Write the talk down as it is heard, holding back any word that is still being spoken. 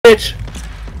bitch!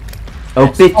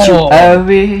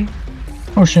 Obituary!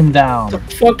 Push him down. What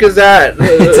the fuck is that?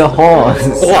 It's a horse!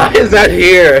 Why is that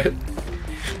here?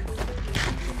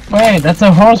 Wait, that's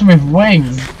a horse with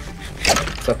wings.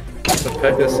 It's a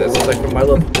Pegasus. It's like from My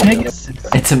Little Pegasus.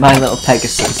 It's a My Little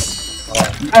Pegasus.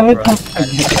 My Little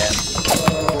Pegasus.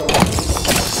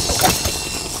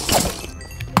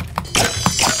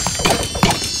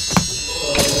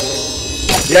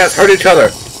 Yes, hurt each other!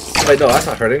 Wait, no, that's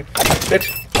not hurting.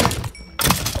 Bitch.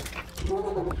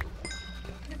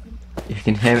 You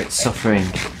can hear it suffering.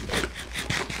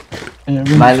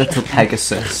 My Little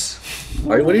Pegasus.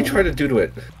 What are you trying to do to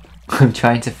it? I'm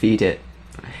trying to feed it,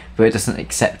 but it doesn't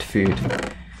accept food.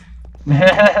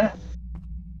 There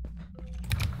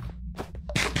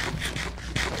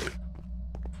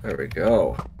we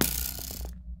go.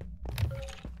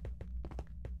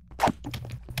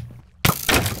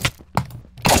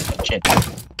 Shit.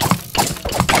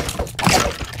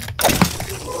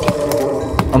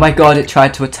 Oh my god, it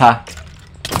tried to attack.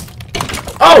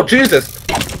 Oh, Jesus!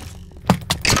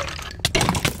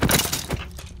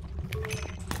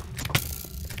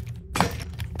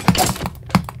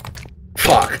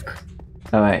 Fuck.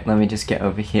 Alright, let me just get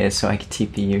over here so I can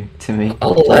TP you to me.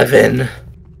 11.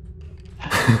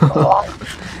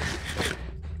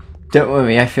 Don't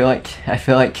worry, I feel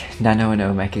like Nano and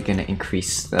Omega are gonna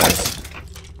increase those.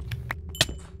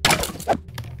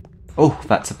 Oh,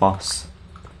 that's a boss.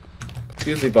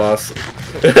 Excuse me, boss.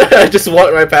 I just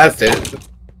walked right past it.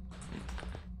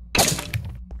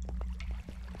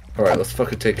 Alright, let's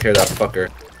fucking take care of that fucker.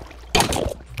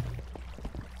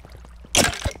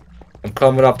 I'm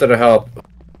coming up there to help.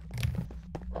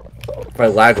 If my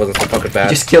lag wasn't so fucking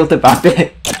bad. You just killed the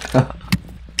rabbit.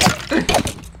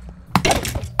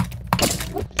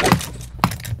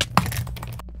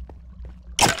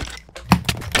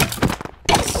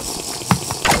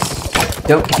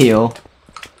 Don't heal.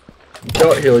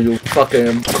 Don't heal, you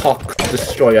fucking cock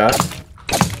destroyer.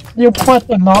 You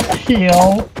better not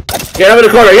heal. Get out of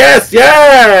the corner, yes!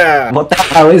 Yeah! What the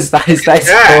hell is that? Is that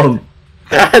Yeah. fun?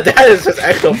 That is just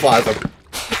ectoplasm.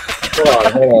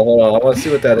 Hold on. I want to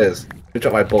see what that is. Let me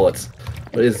drop my bullets.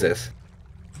 What is this?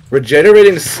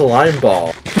 Regenerating slime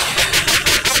ball.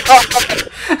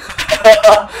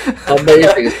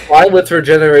 Amazing. Slime with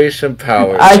regeneration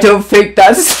powers. I don't think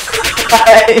that's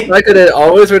right. Like it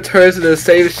always returns to the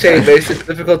same shape, makes it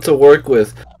difficult to work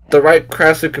with. The right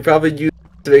craftsman could probably use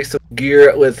it to make some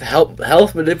gear with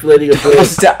health manipulating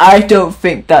abilities. I don't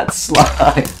think that's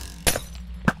slime.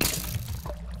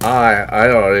 I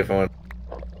don't even.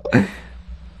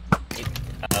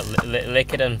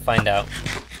 Lick it and find out.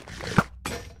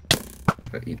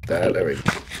 Eat that. There we go.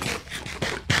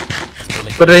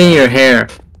 Put it in your hair.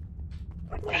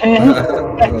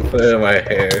 I'll put it in my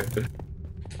hair.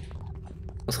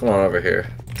 What's going on over here?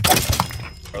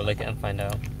 Or lick it and find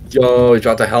out. Yo, he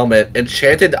dropped a helmet.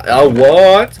 Enchanted.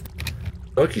 What?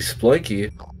 Sploinky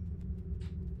Sploinky.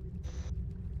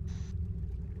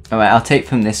 Alright, I'll take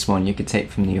from this one, you can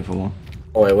take from the other one.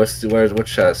 Oh wait, where's what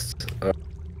chest?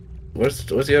 Where's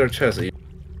the other chest?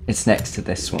 It's next to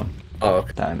this one. Oh,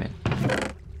 okay. Diamond.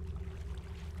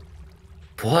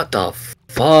 What the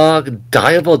fuck?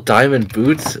 Diable diamond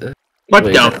boots? What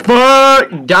Wait. the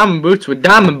fuck? Diamond boots with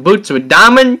diamond boots with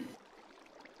diamond?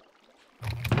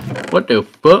 What the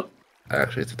fuck?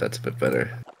 Actually, that's a bit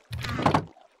better.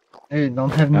 Hey, don't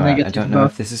have Alright, negative I don't know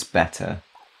buff. if this is better.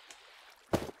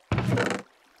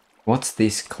 What's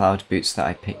these cloud boots that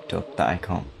I picked up that I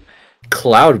can't?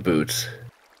 Cloud boots?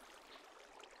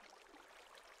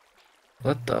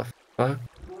 What the fuck?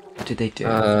 What did they do?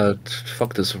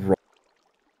 Fuck this roll.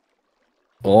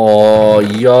 Oh,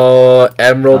 yo,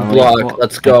 emerald block, what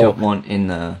let's I go. don't want in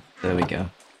the... There we go.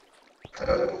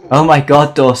 Oh my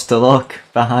god, Dorster, look!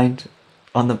 Behind...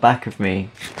 On the back of me.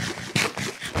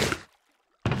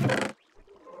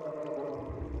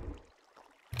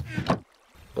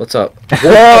 What's up?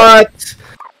 What?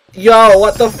 Yo,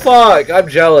 what the fuck? I'm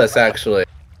jealous, actually.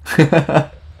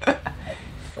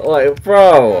 Like,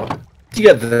 bro. You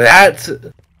get that?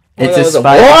 It's What? a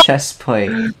spider chest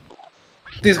plate.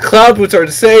 These cloud boots are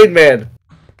insane, man.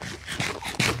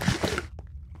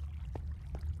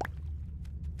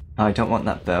 Oh, I don't want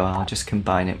that bow, I'll just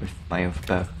combine it with my other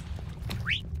bow.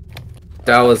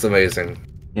 That was amazing.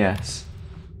 Yes.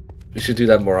 We should do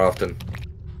that more often.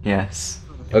 Yes.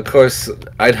 Of course,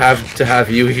 I'd have to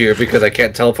have you here because I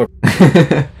can't teleport.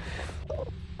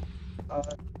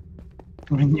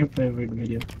 My new favorite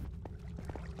video.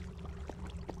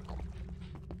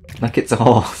 Like it's a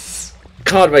horse.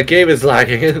 God, my game is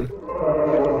lagging.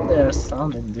 There's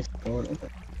sound in Discord.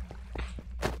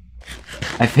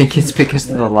 I think it's because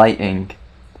of the lighting.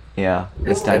 Yeah,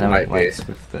 there's It dynamic might be. lights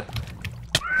with the...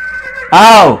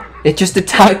 Ow! It just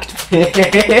attacked me!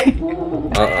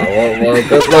 Well,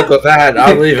 good luck with that.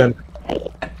 I'm leaving.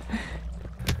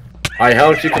 I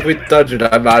helped you complete the dungeon.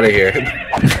 I'm out of here.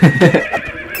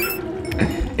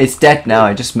 It's dead now,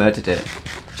 I just murdered it.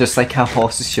 Just like how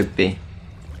horses should be.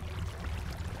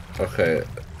 Okay.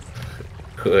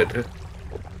 Good.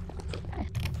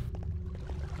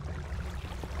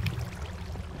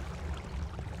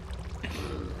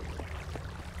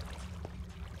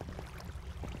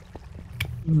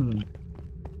 Hmm.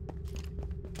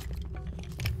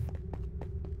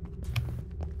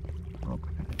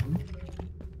 Okay.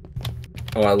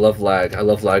 Oh, I love lag. I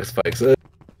love lag spikes. I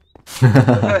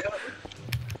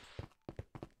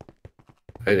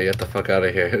need to get the fuck out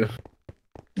of here.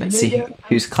 Let's see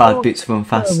whose cloud boots run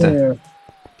faster.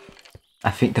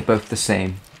 I think they're both the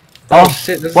same. Oh,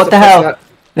 shit, this what is the hell?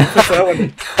 push that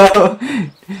one.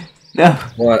 No, no,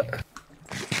 What?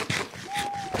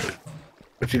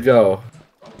 Where'd you go?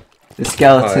 the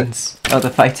skeletons. Oh, they're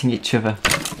fighting each other.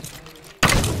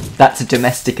 That's a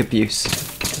domestic abuse.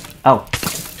 Oh.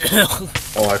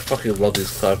 Oh, I fucking love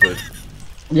these cloud boots.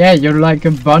 Yeah, you're like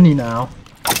a bunny now.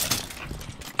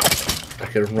 I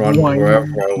can run wherever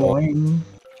I want. Boing,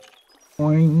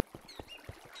 boing.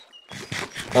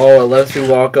 Oh, it lets me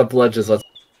walk up ledges. Let's.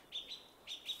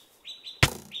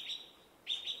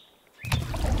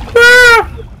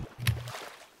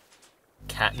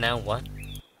 Cat now, what?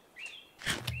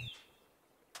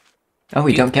 Oh,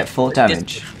 we don't get full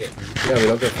damage. Yeah, we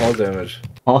don't get fall damage.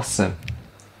 Awesome.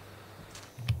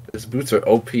 These boots are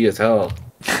OP as hell.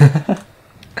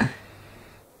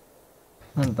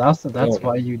 And that's Oh.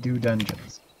 why you do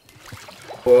dungeons.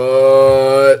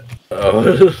 What?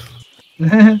 Oh.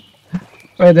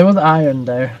 Wait, there was iron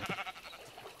there.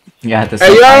 Yeah, there's Hey,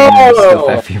 like iron yo! stuff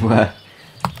everywhere.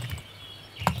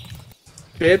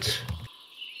 Bitch.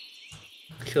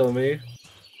 Kill me.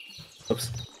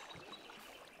 Oops.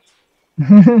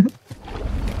 I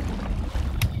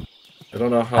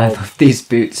don't know how. I love these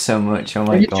boots so much, oh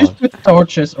my You god. just put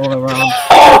torches all around.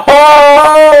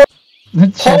 Oh! The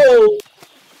chest. Oh!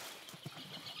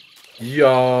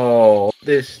 Yo,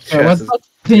 this Wait, what's chest is. that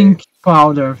pink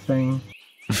powder thing?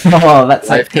 Oh, that's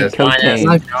like Life pink test. cocaine.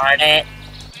 Like- Darn it!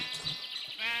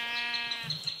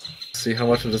 See how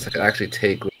much of this I can actually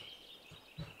take.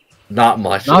 Not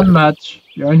much. Not much.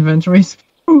 Your inventory's.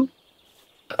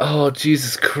 Oh,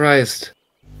 Jesus Christ.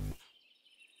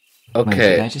 Wait, did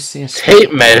Okay. I just see a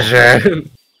Tape measure.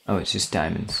 Oh, it's just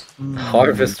diamonds.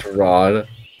 Harvest rod.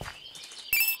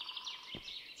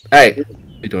 Hey, what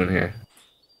are you doing here?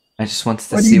 I just wanted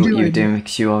to What are see you what you were doing? doing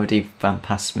because you already ran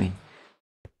past me.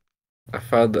 I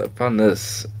found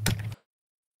this.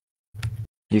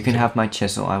 You can have my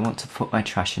chisel, I want to put my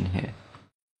trash in here.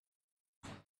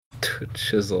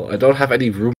 Chisel. I don't have any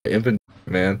room in my inventory,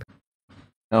 man.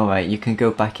 Alright, you can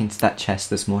go back into that chest,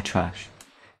 there's more trash.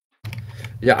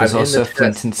 Yeah, There's I'm also in the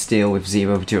flint and steel with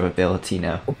 0 durability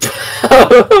now.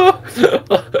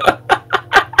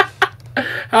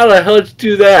 How the hell did you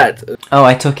do that? Oh,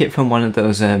 I took it from one of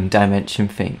those dimension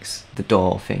things, the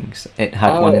door things. It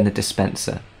had one in Oh. the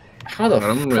dispenser. How the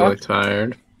I'm fuck? really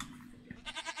tired.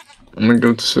 I'm gonna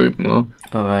go to sleep now.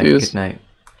 Alright, Yes. good night.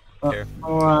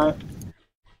 Alright.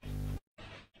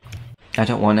 I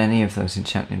don't want any of those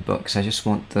enchanting books, I just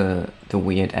want the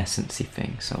weird essencey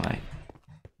things, alright.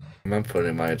 I'm putting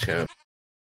in my enchantment.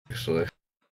 Actually.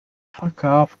 Fuck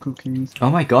off, cookies. Oh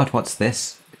my god, what's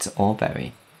this? It's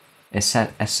Oreberry. It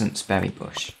said Essence Berry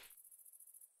Bush.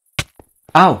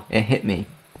 Ow! It hit me.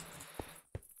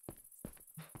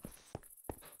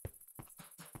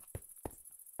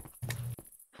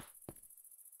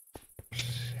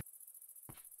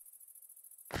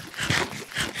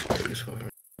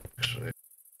 Actually.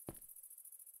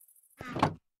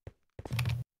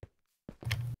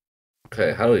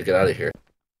 Okay, how do we get out of here?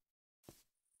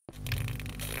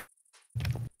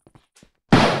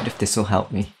 What if this will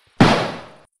help me?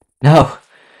 No!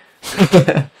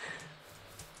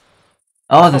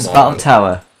 Oh, there's a Come battle on.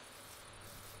 tower.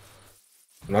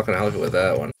 I'm not gonna help you with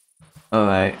that one.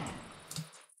 Alright.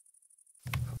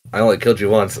 I only killed you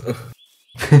once.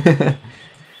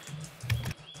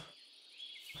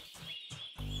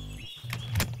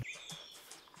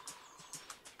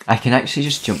 I can actually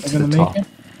just jump Are to you the gonna top. make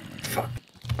Fuck.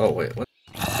 Oh wait, what?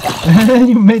 it?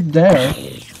 You made there.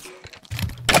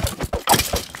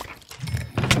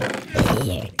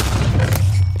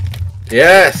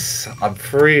 Yes! I'm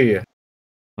free!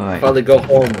 Alright. Finally go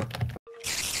home.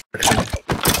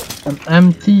 I'm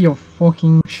empty your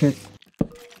fucking shit.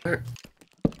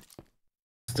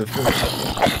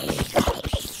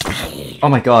 Oh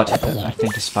my god, I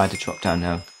think a spider dropped down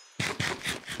now.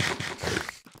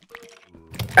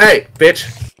 Hey, bitch!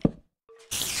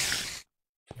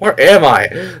 Where am I?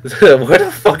 Where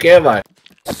the fuck am I?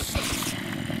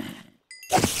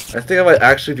 I think I might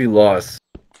actually be lost.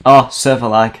 Oh, server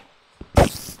lag.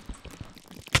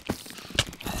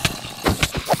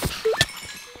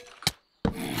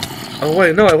 Oh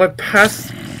wait, no, I went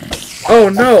past... Oh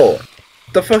no!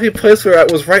 The fucking place where I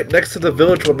was right next to the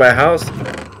village with my house.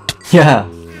 Yeah.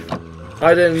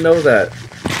 I didn't know that.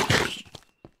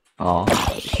 Oh,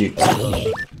 cute.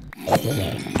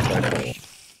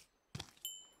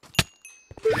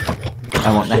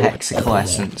 I want the Hexxit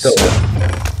essence.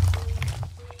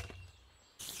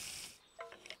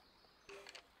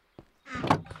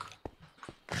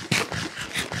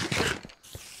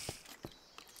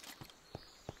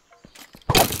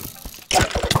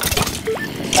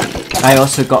 I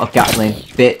also got a Gatling,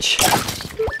 bitch.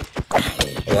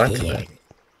 What?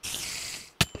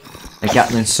 A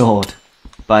Gatling sword.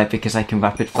 Because I can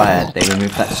rapid fire, they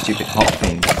removed that stupid hot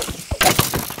thing.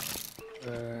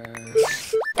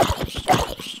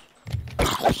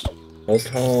 Most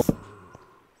home.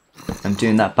 I'm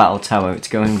doing that battle tower, it's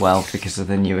going well because of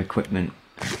the new equipment.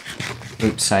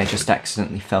 Oops, I just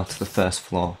accidentally fell to the first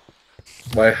floor.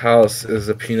 My house is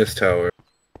a penis tower.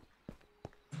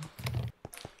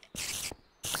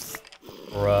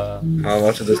 Bruh. How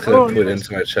much of this could I put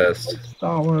into my chest?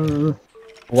 Tower.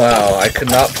 Wow, I could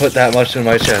not put that much in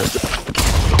my chest.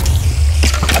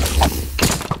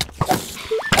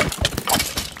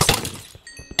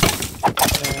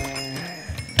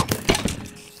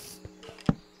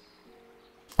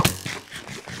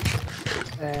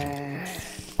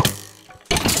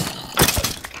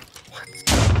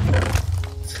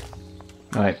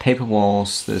 Alright, paper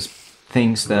walls, there's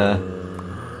things there.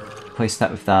 Place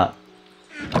that with that.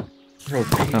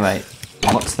 Alright,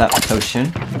 what's that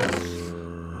potion?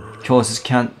 Causes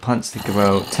plants to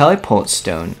grow. Teleport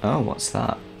stone. Oh, what's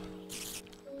that?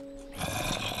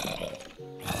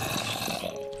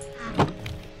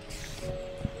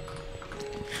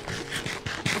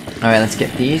 Alright, let's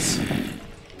get these.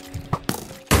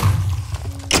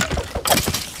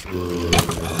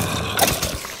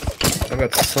 I've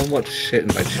got so much shit in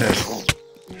my chest.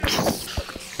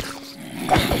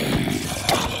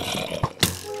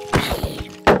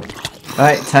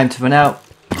 Alright, time to run out.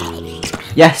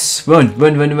 Yes! Run!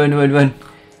 Run, run, run, run, run!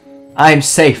 I'm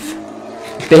safe!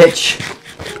 Bitch!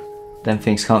 Them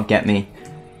things can't get me.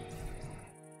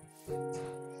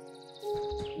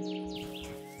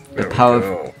 The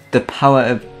power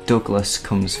of Douglas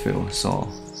comes through us all.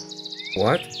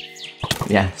 What?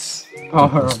 Yes. Oh,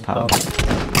 Douglas power.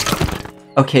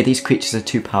 Okay, these creatures are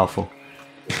too powerful.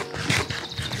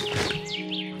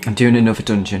 I'm doing another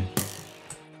dungeon.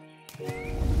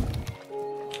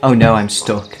 Oh no, I'm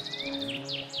stuck.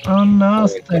 Oh no,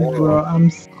 bro,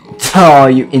 I'm... Oh,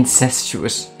 you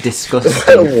incestuous, disgusting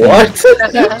thing. What?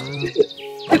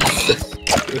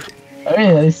 I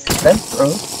mean, I said, bro.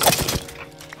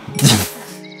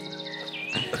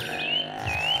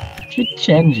 Should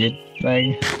change it,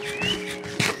 like...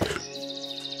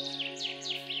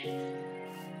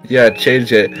 Yeah,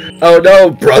 change it. Oh no,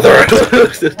 brother!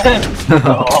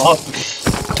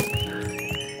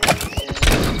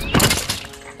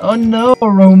 Oh no,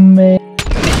 Romanian.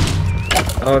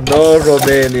 Oh no,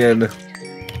 Romanian.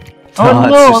 Oh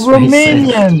no,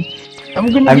 Romanian!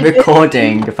 I'm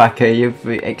recording, Vaka, you've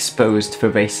exposed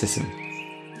for racism.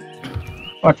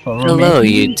 What for Romanian? Hello,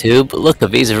 YouTube. Look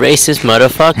at these racist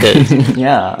motherfuckers.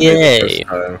 Yeah. Yay.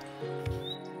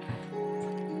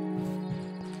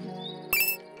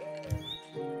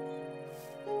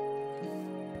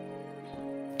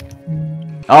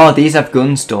 Oh, these have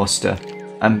guns, Dorster.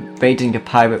 I'm raiding a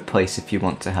pirate place if you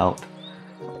want to help.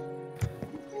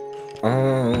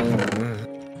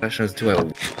 Questions do I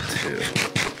want to?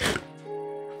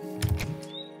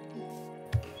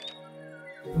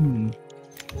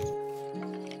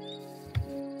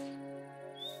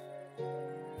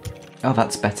 Oh,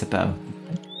 that's better bow.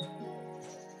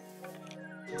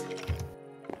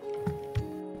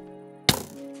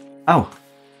 Oh.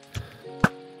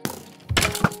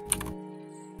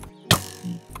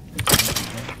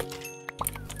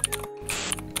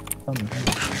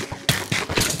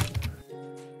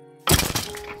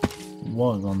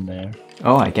 Was on there.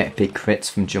 Oh, I get big crits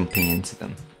from jumping into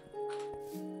them.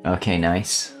 Okay,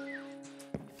 nice.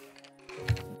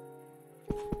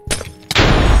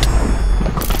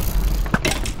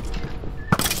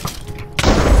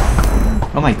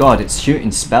 Oh my god, it's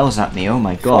shooting spells at me, oh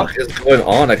my god. What is going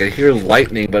on? I can hear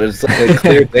lightning, but it's like a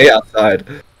clear day outside.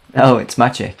 Oh, it's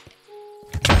magic.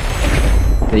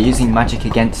 They're using magic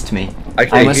against me. I I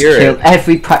can't must hear kill it.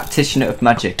 every practitioner of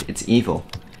magic. It's evil.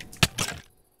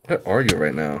 Where are you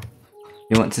right now?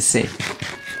 You want to see?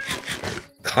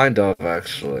 Kind of,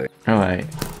 actually. Alright.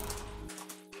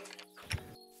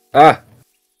 Ah!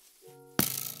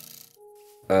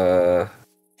 The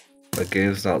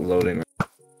game's not loading.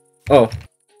 Oh.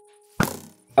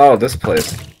 Oh, this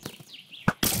place.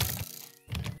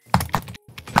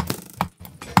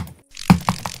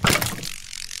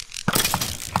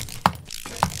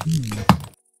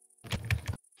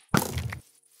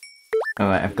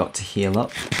 Alright, I've got to heal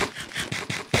up.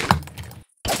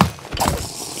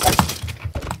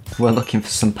 We're looking for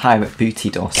some pirate booty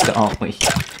dust, aren't we?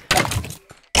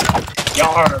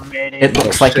 It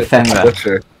looks like a Fenrir.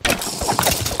 Butcher.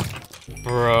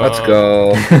 Bro. Let's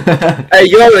go. Hey,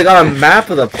 yo, they got a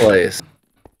map of the place.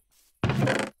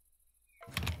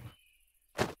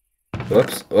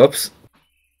 Whoops, whoops.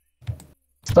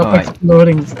 Stop Alright.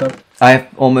 exploding stuff. I have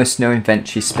almost no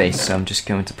inventory space, so I'm just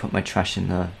going to put my trash in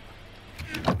there.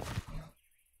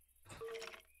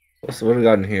 What do we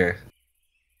got in here?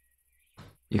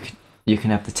 You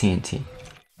can have the TNT.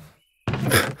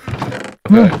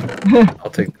 Okay, I'll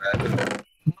take that.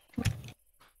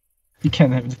 You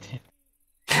can't have the tea.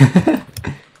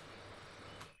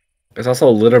 There's also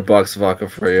a litter box vodka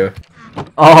for you.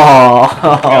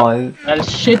 Oh, I'll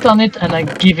shit on it and I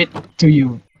give it to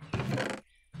you.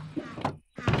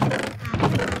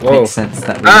 Whoa, makes sense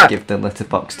that we Ah! would give the litter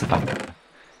box to back.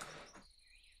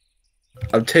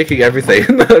 I'm taking everything.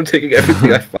 I'm taking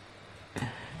everything I find.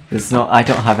 There's not. I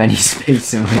don't have any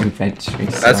space in my inventory.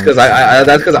 So That's because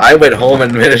I went home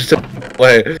and managed to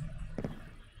play.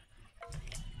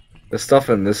 There's stuff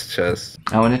in this chest.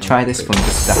 I want to try this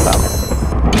fungus stuff out.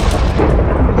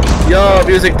 Yo,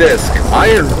 music disc.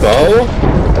 Iron bow?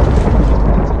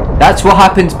 That's what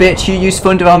happens, bitch. You use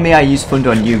thunder on me, I use thunder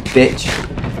on you, bitch.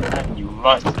 And you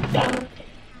must die.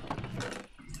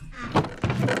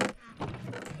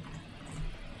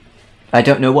 I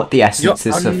don't know what the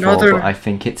essences are for, another- but I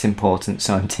think it's important,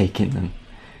 so I'm taking them.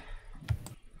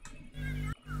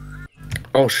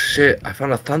 Oh shit, I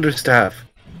found a thunder staff.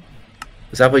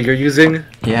 Is that what you're using?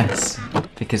 Yes,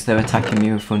 because they're attacking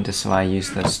me with thunder, so I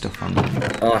use their stuff on them.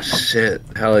 Oh shit,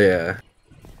 hell yeah.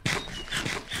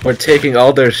 We're taking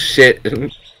all their shit.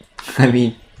 I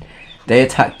mean, they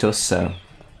attacked us, so...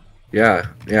 Yeah,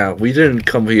 we didn't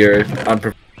come here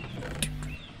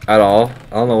at all.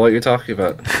 I don't know what you're talking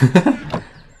about.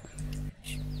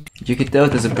 You could, though,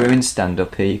 there's a brewing stand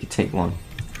up here, you could take one.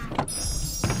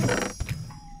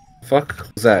 Fuck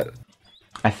was that?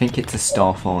 I think it's a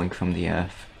star falling from the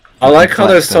earth. I like how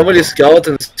there's so Collect many them.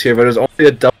 skeletons here, but there's only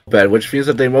a double bed, which means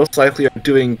that they most likely are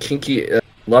doing kinky,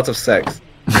 lots of sex.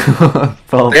 They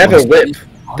have a whip.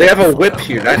 They have a whip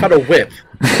here. I found a whip.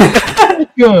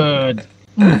 Good.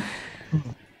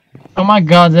 Oh my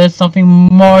god, there's something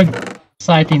more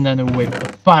exciting than a whip.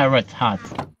 A pirate hat.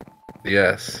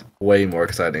 Yes, way more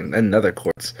exciting. And nether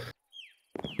quartz.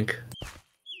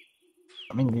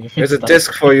 I mean, if There's it's a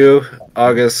disc for you,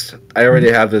 August. I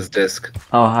already have this disc.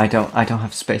 Oh, I don't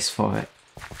have space for it.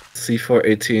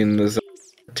 C418 is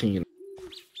 13.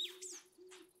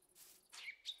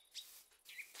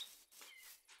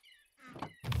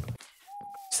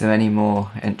 Is there any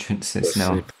more entrances? Let's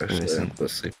No, sleep, there actually. isn't.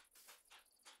 Let's sleep.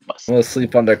 I'm gonna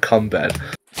sleep on their cum bed.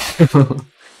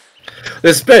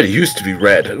 This bed used to be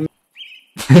red.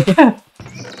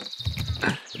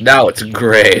 Now it's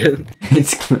gray.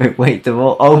 It's great. Wait, they're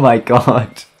all. Oh my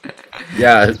god.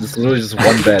 Yeah, it's literally just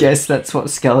one I bed. guess that's what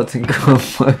skeleton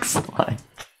growth looks like.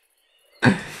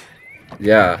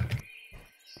 Yeah.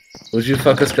 Would you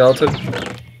fuck a skeleton?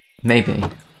 Maybe.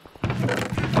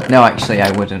 No, actually,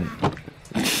 I wouldn't.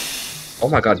 Oh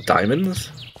my god,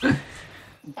 diamonds?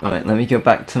 Alright, let me go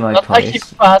back to my not like he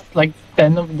place. passed like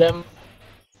 10 of them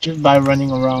just by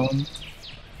running around.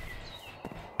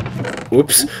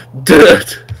 Whoops.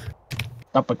 Dude.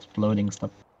 Stop exploding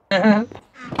stuff. I'm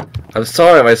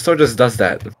sorry, my sword just does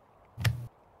that.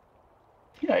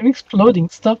 Yeah, I'm exploding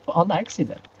stuff on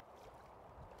accident.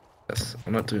 Yes,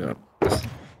 I'm not doing that.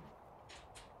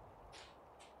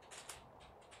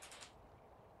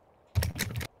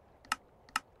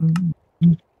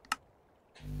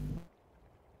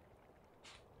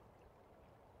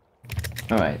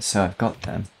 Alright, so I've got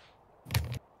them.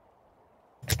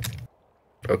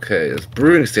 Okay, there's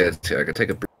brewing stands here. I can take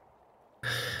a brew.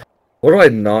 What do I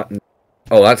not...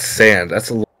 Oh, that's sand. That's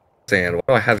a little sand. What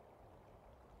do I have?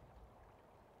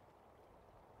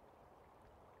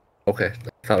 Okay,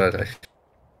 I thought I'd...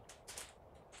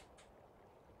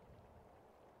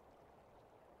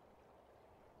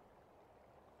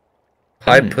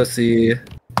 Hi, pussy.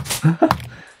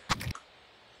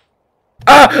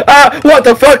 What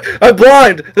the fuck? I'm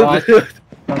blind!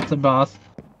 That's the boss.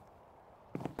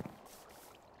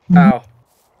 Ow.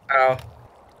 Ow.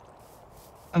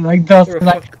 And like that's Where the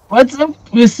like, fuck- what's up,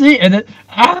 pussy? And then,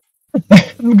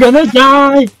 I'm gonna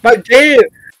die!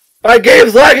 My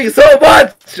game's lagging so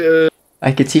much!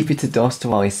 I could TP to Doster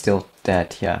while he's still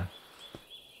dead, yeah.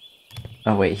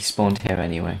 Oh wait, he spawned here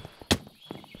anyway.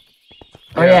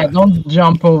 Oh yeah, don't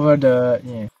jump over the...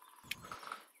 yeah.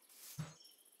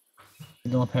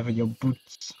 You don't have your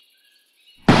boots.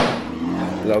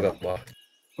 Log up, Oh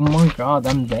my god,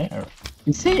 I'm there.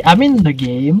 You see, I'm in the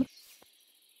game.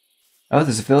 Oh,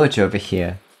 there's a village over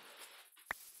here.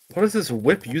 What is this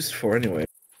whip used for anyway?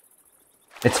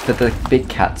 It's for the big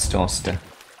cats, Doster.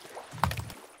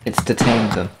 It's to tame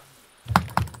them.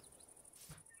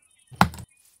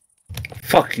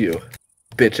 Fuck you,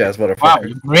 bitch ass Wow, motherfucker.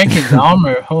 you break his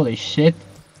armor, holy shit.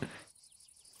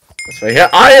 That's right here.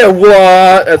 I am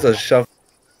what? That's a shovel.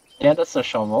 Yeah, that's a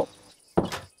shovel.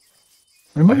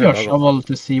 Remove your shovel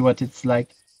to see what it's like.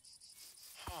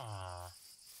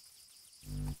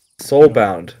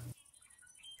 Soulbound.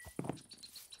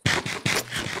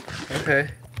 Okay.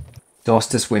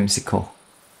 Doster's whimsical.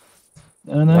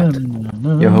 What?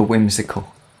 You're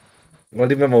whimsical. What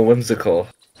do you mean I'm whimsical?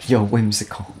 You're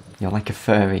whimsical. You're like a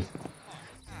furry.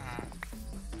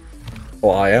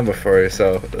 Well, I am a furry,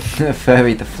 so... A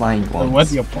furry, the flying So one.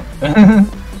 what's your point?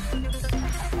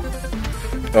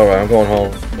 Alright, I'm going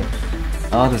home.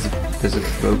 Oh, there's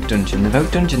a rogue dungeon. The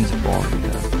rogue dungeons are boring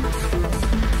though.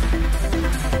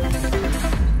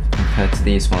 Compared to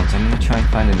these ones, I'm gonna try and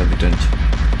find another dungeon.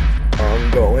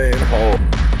 I'm going home.